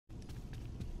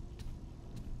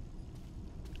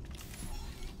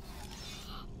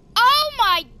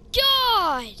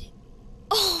god.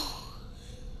 Oh.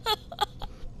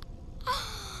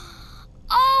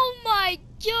 Oh my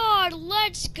god,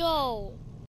 let's go.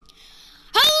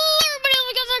 Hello everybody,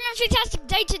 welcome to a fantastic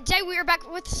day. Today we are back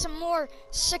with some more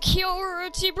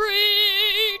security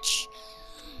breach.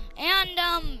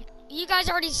 And you guys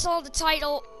already saw the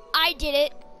title. I did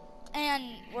it.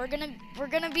 And we're gonna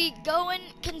be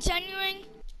continuing.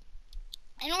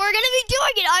 And we're gonna be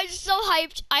doing it. I'm so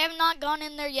hyped. I have not gone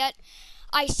in there yet.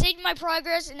 I saved my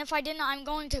progress, and if I didn't, I'm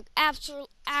going to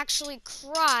actually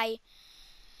cry.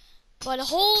 But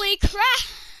holy crap!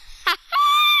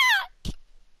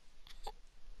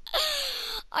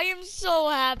 I am so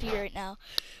happy right now.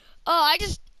 I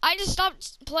just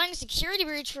stopped playing Security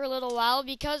Breach for a little while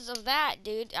because of that,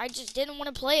 dude. I just didn't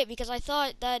want to play it because I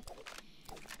thought that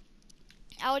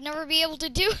I would never be able to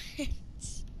do it.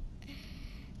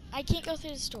 I can't go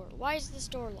through the store. Why is this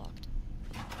door locked?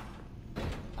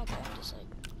 Okay, I'm just like...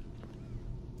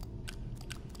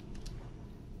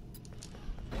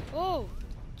 Oh!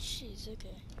 Jeez,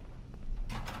 okay.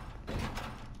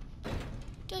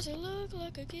 Does it look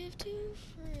like a gift to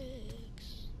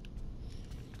Fricks?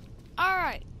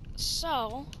 Alright,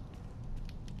 so...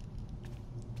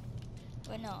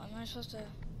 Wait, no, am I supposed to...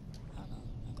 Oh no,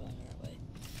 I'm going the right way.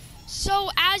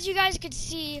 So, as you guys can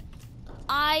see,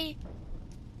 I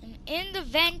am in the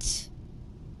vent.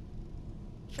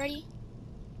 Freddy,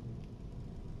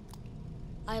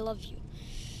 I love you.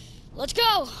 Let's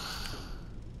go!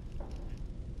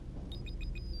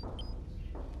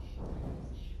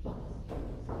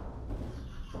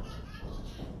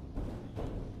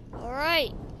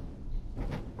 Alright.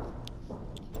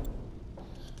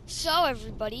 So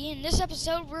everybody, in this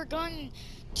episode we're going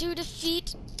to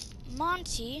defeat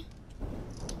Monty,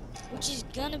 which is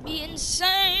gonna be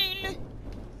insane.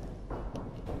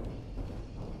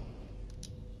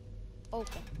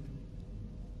 Open.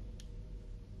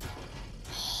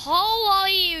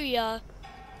 Hallelujah.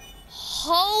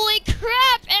 Holy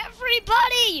crap,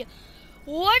 everybody!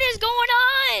 What is going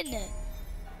on?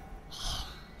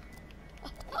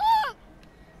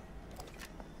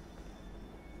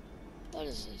 What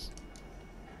is this?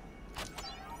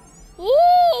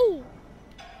 Woo!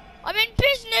 I'm in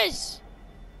business!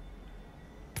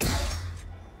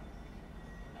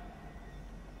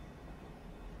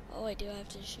 Oh wait, do I have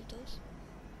to shoot those?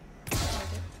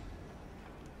 Okay.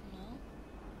 No.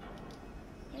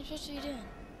 What am I supposed to be doing?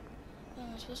 Oh,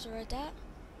 am I supposed to write that?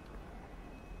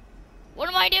 What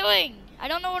am I doing? I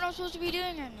don't know what I'm supposed to be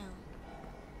doing right now.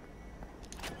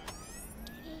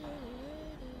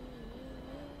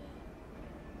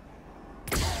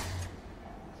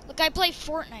 Look, I play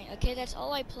Fortnite, okay? That's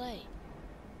all I play.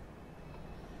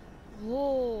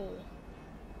 Whoa.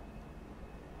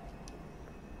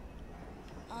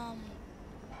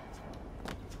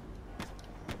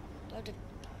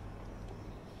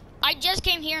 I just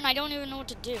came here and I don't even know what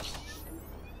to do.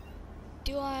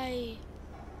 Do I...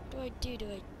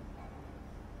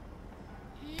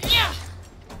 Yeah!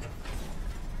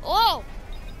 Oh!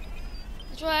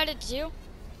 That's what I had to do?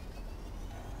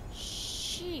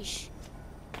 Sheesh.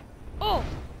 Oh!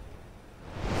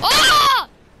 Ah!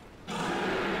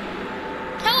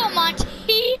 Hello,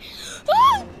 Monty!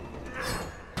 Ah!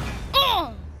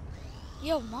 Oh!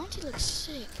 Yo, Monty looks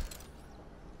sick.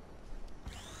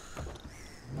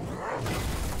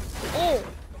 Oh!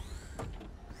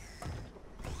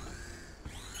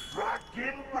 Rock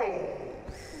and roll!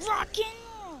 Rock and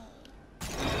roll!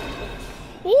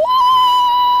 Woo!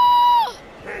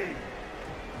 Hey,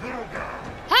 little guy!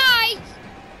 Hi!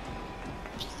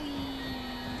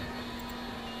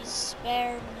 Please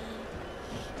spare me.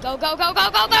 Go, go, go, go,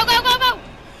 go, go, go, go, go!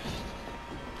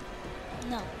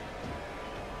 No.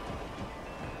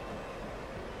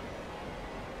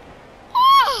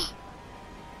 Ah!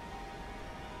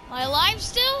 Am I alive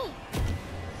still?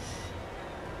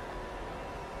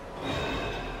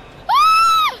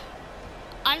 Ah!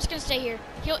 I'm just gonna stay here.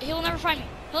 He'll never find me.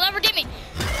 He'll never get me.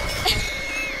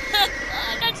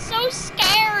 That's so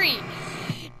scary.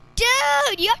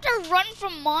 Dude, you have to run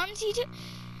from Monty to...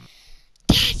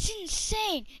 That's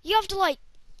insane. You have to like...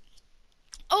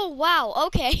 Oh, wow,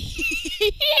 okay.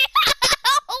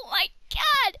 Oh my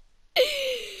god.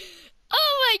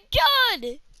 Oh my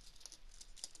god.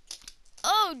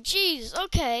 Oh, jeez,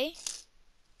 okay.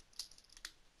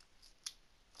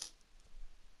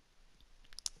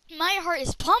 My heart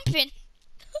is pumping.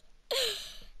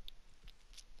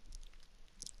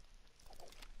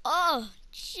 Oh,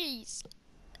 jeez.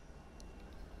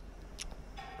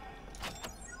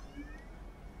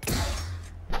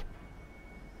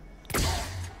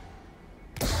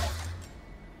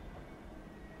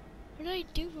 What did I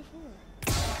do before?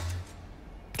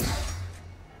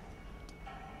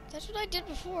 That's what I did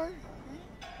before. Right?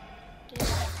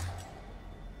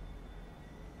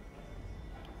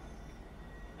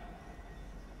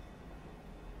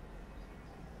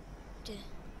 Did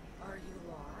Are you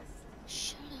lost?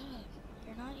 Shut up.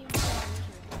 You're not even gonna be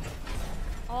here.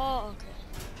 Oh, okay.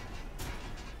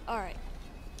 Alright.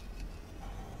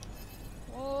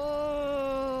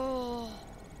 Whoa.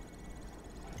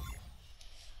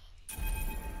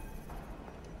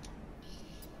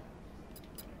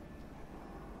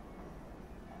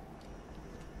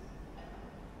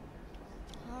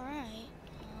 Alright.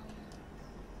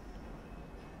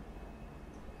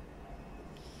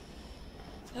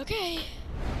 Okay.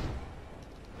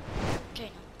 Okay,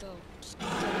 now go. Just go.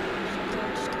 Just go,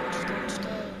 just go, just go, just go.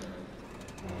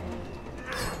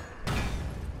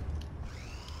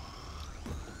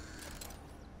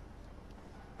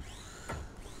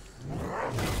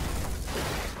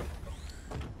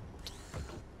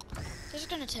 This is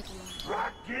gonna take a long time.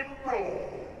 Rock and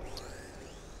roll.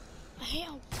 I hate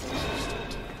how close this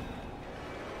starts.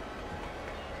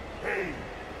 Hey,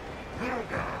 little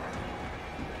guy.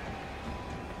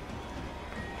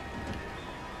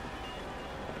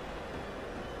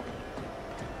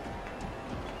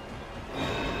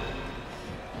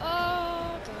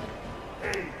 Oh, God.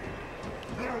 Hey,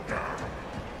 little guy.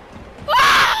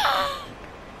 Ah!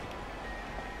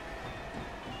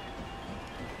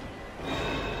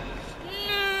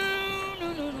 No, no,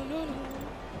 no, no, no, no.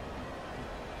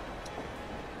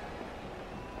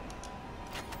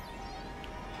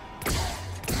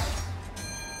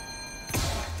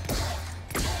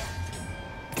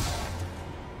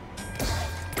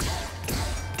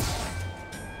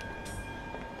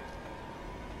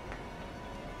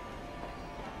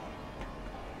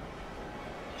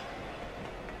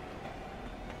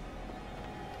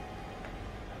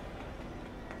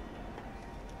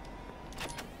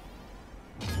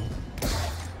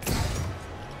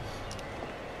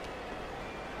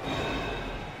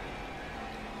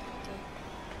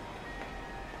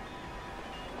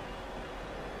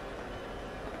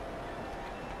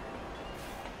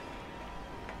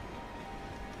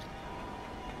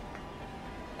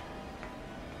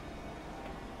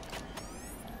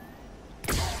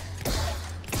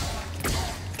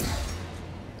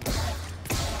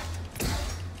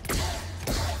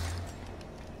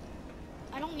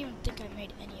 I don't even think I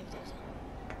made any of those.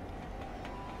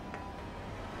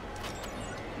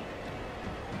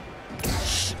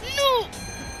 No!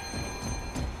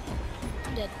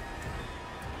 I'm dead.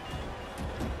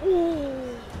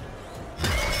 Oh!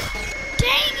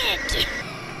 Dang it!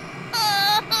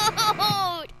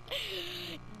 Oh!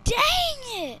 Dang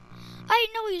it! I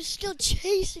didn't know he was still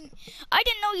chasing. I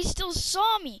didn't know he still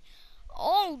saw me.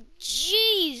 Oh,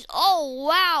 jeez. Oh,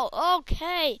 wow.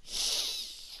 Okay.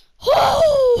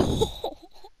 Oh!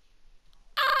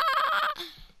 Ah!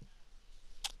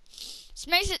 This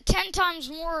makes it 10 times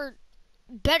more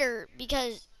better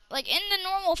because, like, in the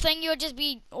normal thing, you would just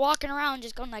be walking around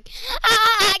just going like,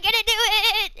 I gotta do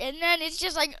it! And then it's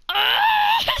just like,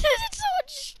 it's so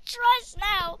much stress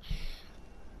now.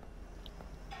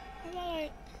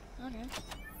 Alright. Okay.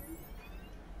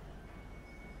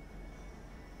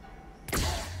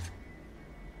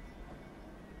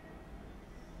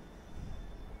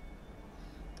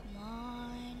 Come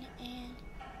on, and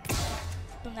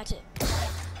boom, that's it.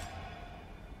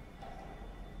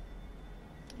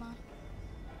 Come on.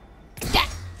 That!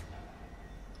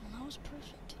 Well, that was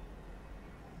perfect.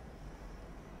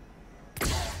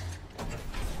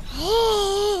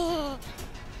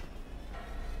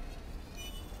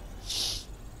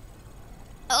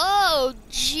 Oh,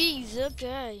 jeez,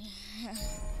 okay.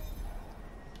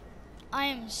 I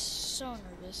am so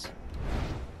nervous.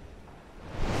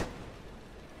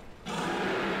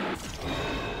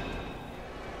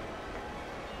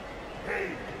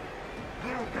 Hey,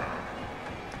 little guy.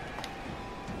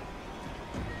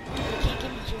 He can't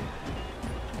get me here.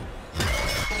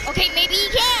 Okay, maybe he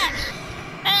can!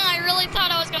 I really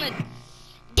thought I was gonna...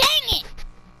 Dang it!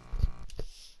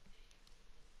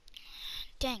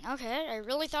 Dang, okay, I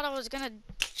really thought I was gonna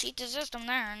cheat the system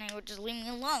there and he would just leave me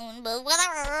alone, but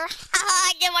whatever.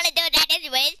 I didn't want to do that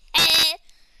anyways.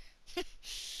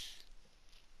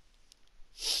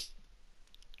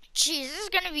 Jeez, this is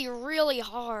gonna be really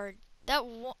hard.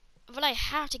 But I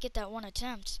have to get that one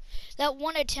attempt. That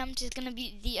one attempt is gonna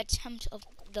be the attempt of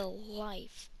the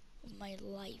life. Of my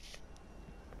life.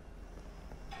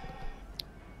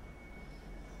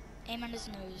 Aim at his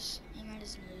nose. Aim at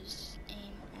his nose.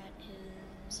 Aim at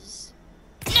his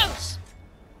nose!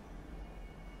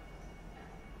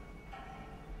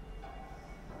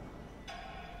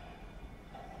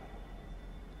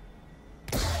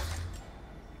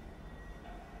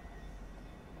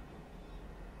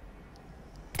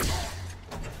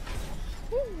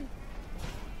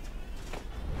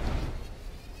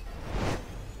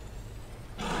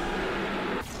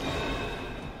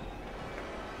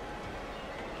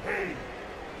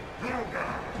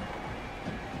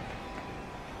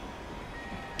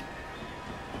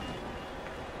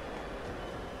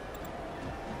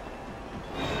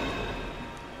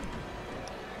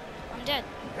 I'm dead.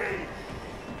 Hey,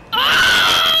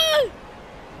 Ah!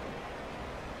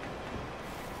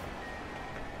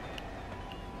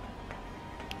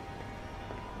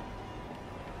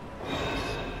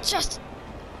 Just.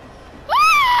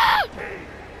 Ah! hey,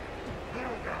 little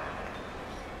guy.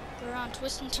 Go around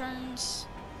twists and turns.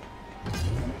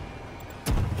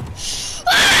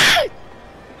 Ah!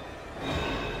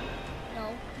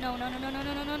 No, no, no, no, no, no,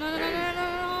 no, no, no, no, no, no,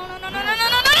 no, no, no, no, no,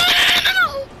 no, no, no!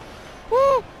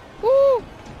 Woo! Woo!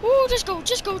 Woo! Just go!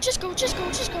 Just go! Just go! Just go!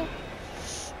 Just go!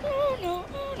 Oh no!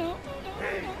 Oh no! Oh no!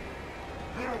 Hey, Oh no!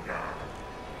 little guy.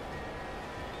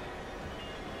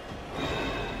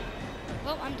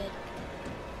 Well, I'm dead.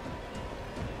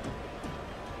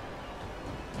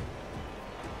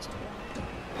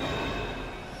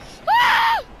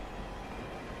 Ah!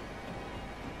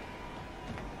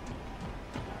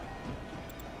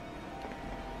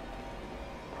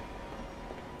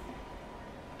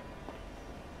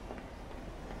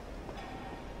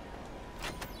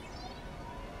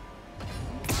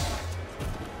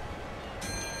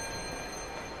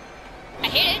 I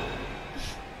hit it.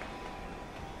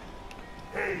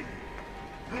 Hey,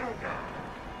 little guy.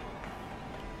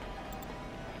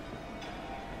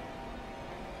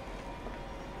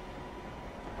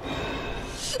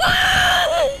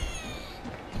 Ah!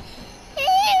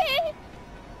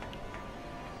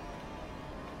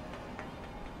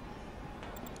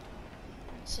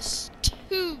 This is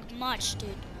too much,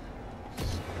 dude.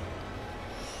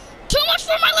 Too much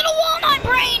for my little walnut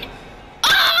brain!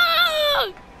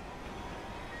 Ah!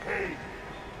 Hey,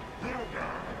 little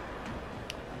guy.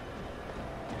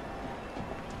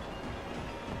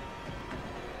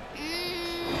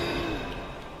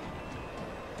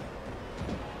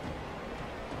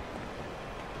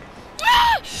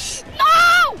 Ah!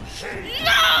 No!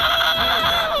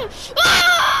 No!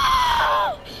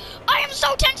 Ah! I am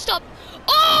so tensed up.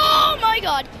 Oh my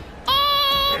god.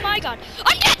 Oh my god.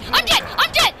 I'm dead. I'm dead.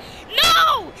 I'm dead.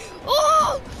 No!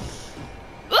 Oh!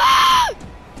 Ah!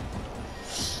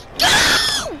 Go!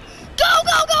 Go,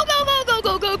 go, go, go, go,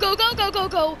 go, go, go, go, go, go,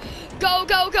 go. Go,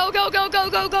 go, go, go, go, go,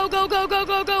 go, go, go, go, go,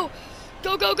 go, go.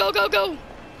 Go, go, go, go, go.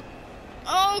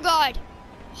 Oh god.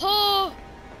 Oh.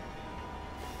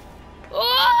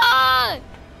 Ah!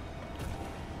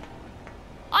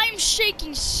 I'm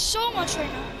shaking so much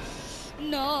right now.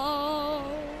 No.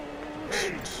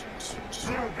 Hey,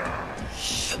 little guy.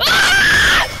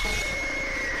 Ah!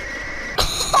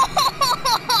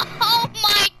 Oh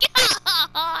my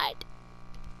god!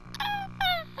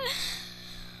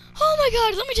 Oh my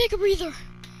god, let me take a breather.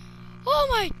 Oh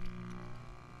my.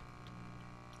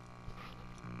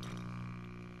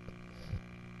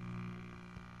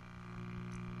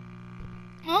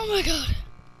 Oh my god.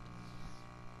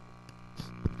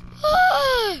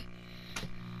 Ah!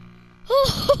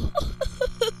 Oh.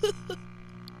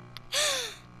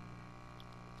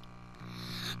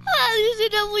 Ah, this is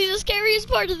definitely the scariest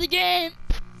part of the game.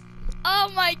 Oh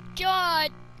my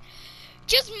god.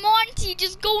 Just Monty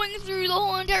just going through the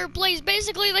whole entire place,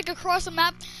 basically like across the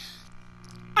map.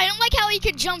 I don't like how he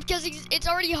could jump because it's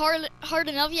already hard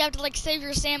enough. You have to like save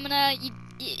your stamina.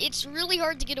 It's really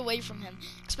hard to get away from him,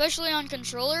 especially on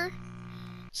controller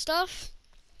stuff.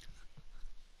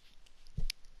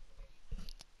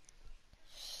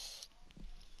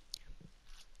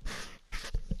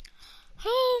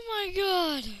 Oh my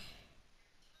god.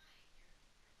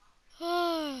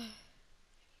 Oh,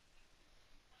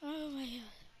 oh my god.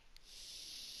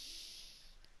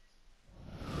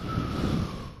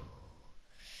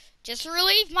 Just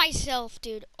relieve myself,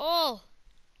 dude. Oh.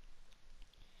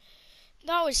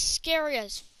 That was scary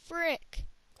as frick.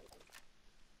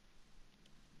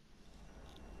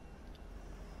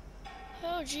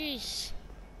 Oh, jeez.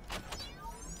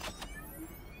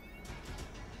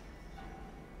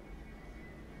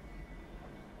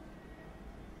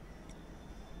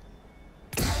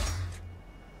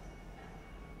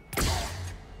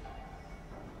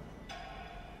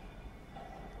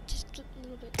 Just a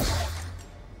little bit.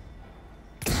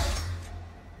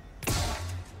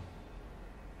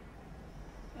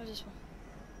 Oh, this one.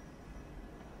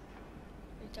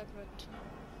 What are you talking about?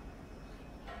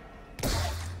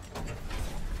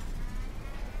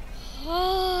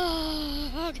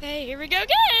 Oh, okay, here we go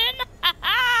again.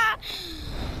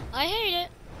 I hate it.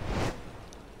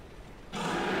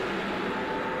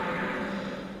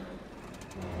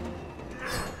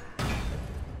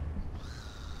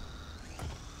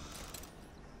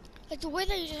 Like the way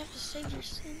that you just have to save your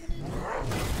stamina.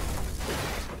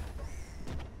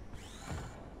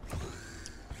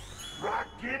 Rock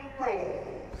and roll.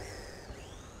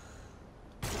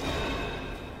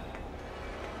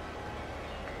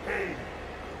 Hey,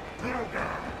 little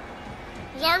guy.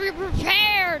 Are we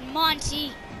prepared,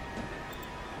 Monty?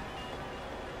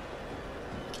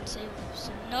 I can save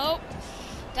some. Nope.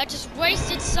 That just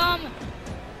wasted some.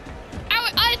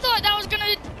 I thought that was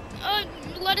gonna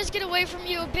let us get away from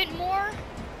you a bit more.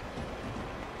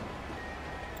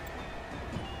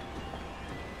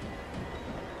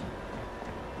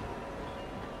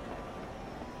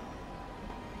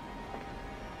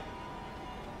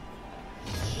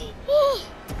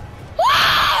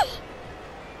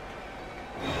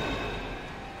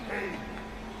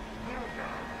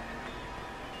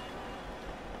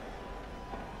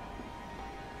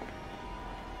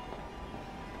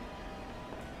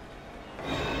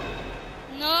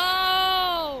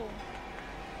 No!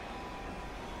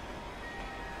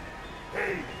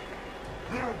 Hey,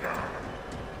 little guy.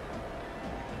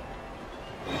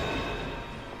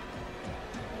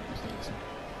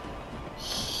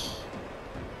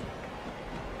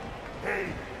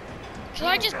 Hey, Should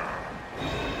I just...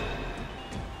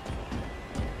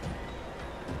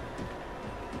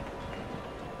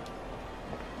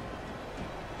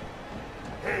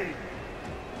 hey,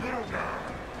 little guy.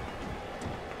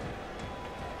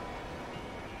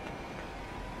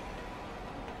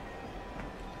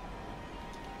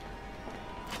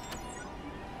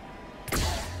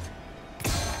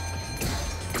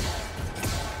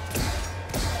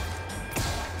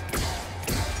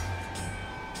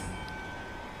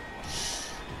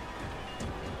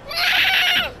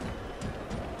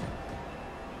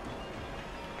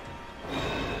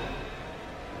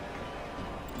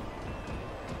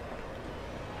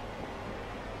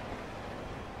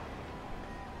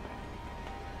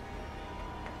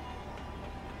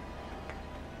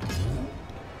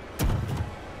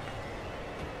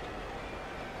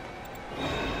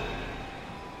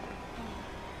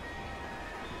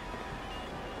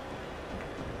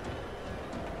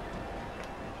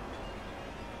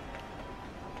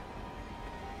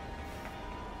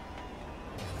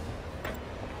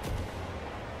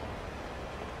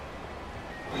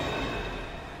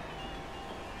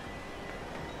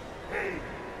 Hey,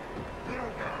 little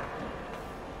guy.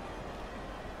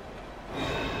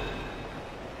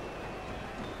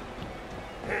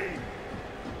 Hey,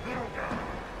 little guy.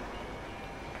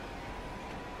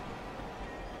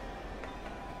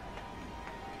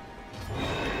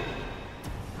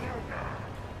 Little guy.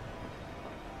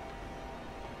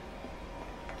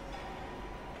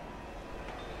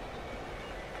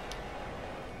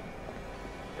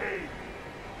 Hey,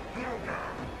 little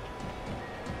guy.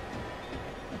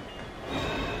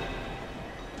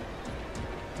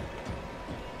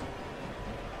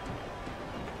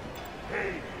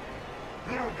 Hey,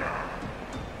 little guy.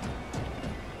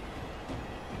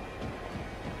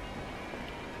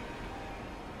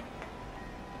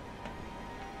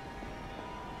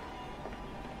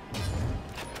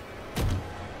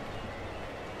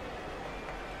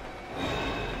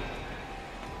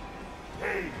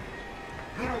 Hey,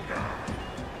 little guy. Hey, little guy.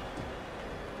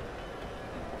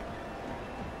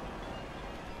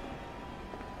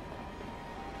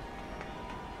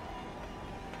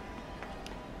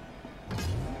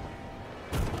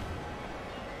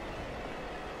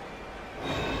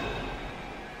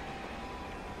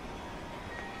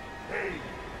 Hey,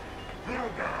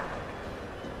 little guy.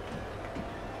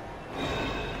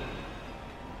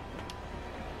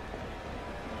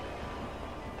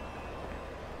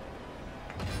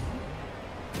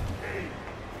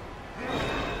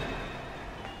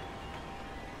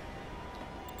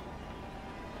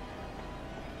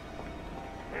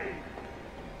 Hey,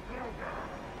 little guy.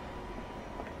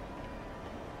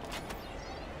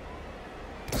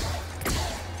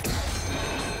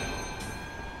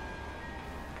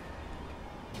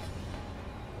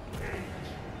 Hey,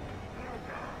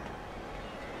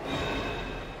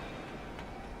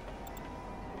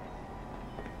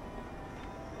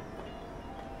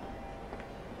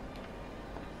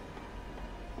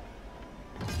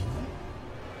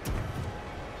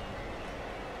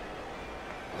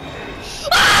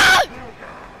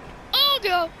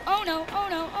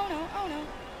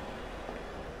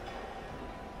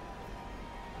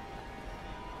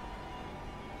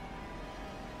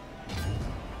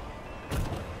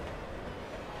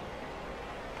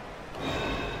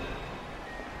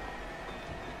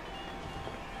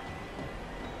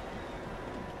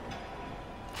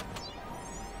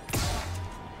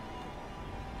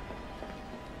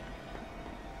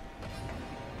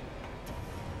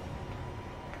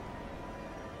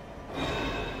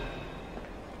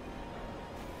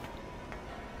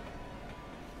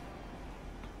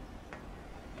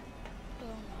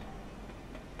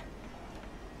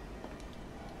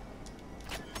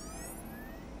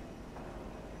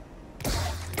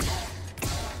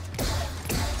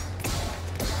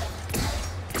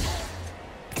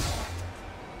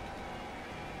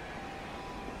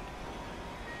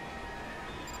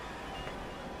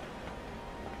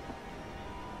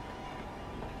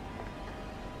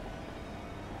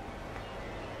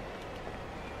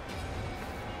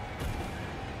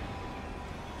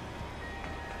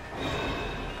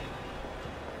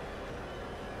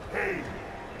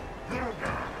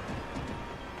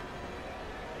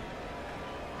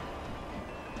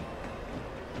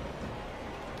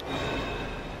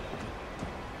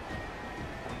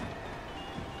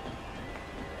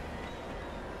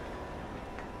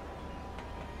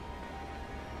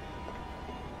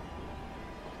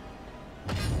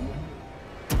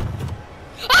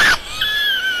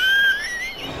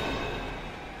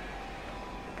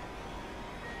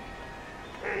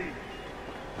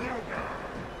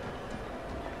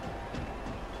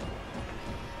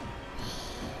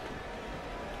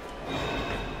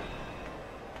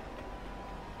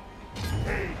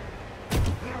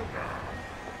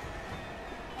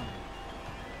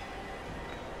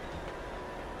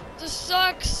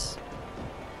 sucks.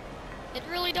 It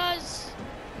really does.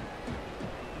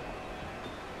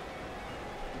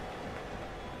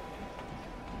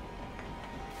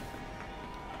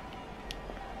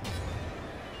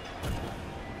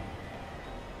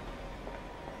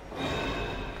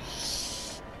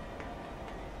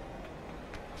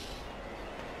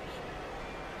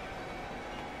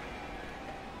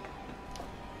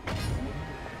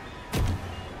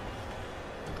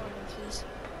 Please.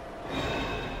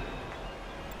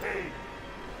 Hey,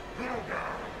 little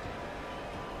guy.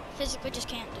 Physically just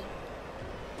can't do.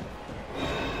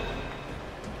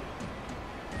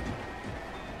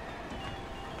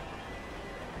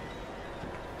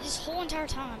 This whole entire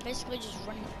time, I'm basically just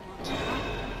running from monsters. I'm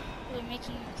not really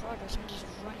making any progress. I'm just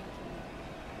running from them.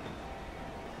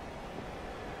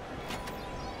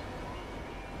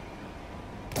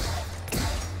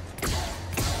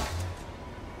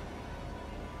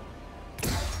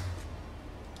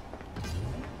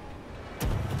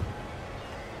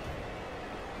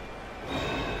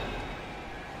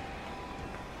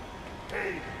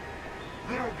 Hey,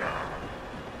 little guy.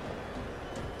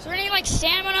 Is there any like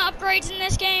stamina upgrades in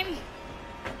this game?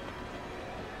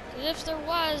 'Cause if there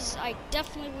was, I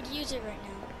definitely would use it right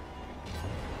now.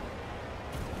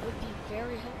 It would be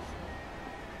very helpful.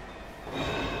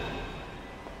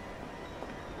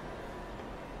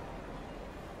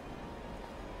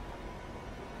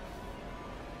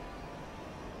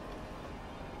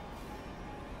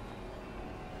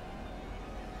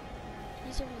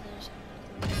 He's over there somewhere.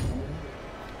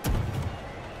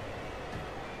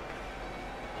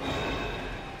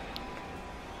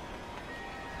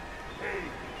 Hey,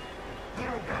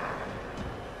 little guy.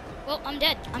 Well, I'm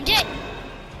dead. I'm dead.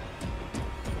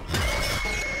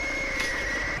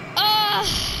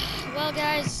 Well,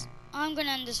 guys, I'm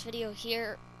gonna end this video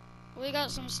here. We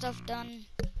got some stuff done.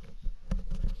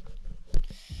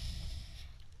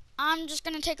 I'm just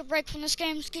gonna take a break from this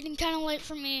game. It's getting kind of late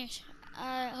for me.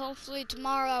 Hopefully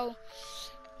tomorrow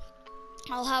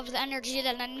I'll have the energy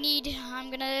that I need.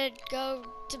 I'm gonna go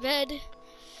to bed.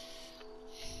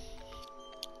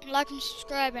 Like and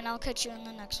subscribe, and I'll catch you in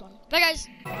the next one. Bye, guys.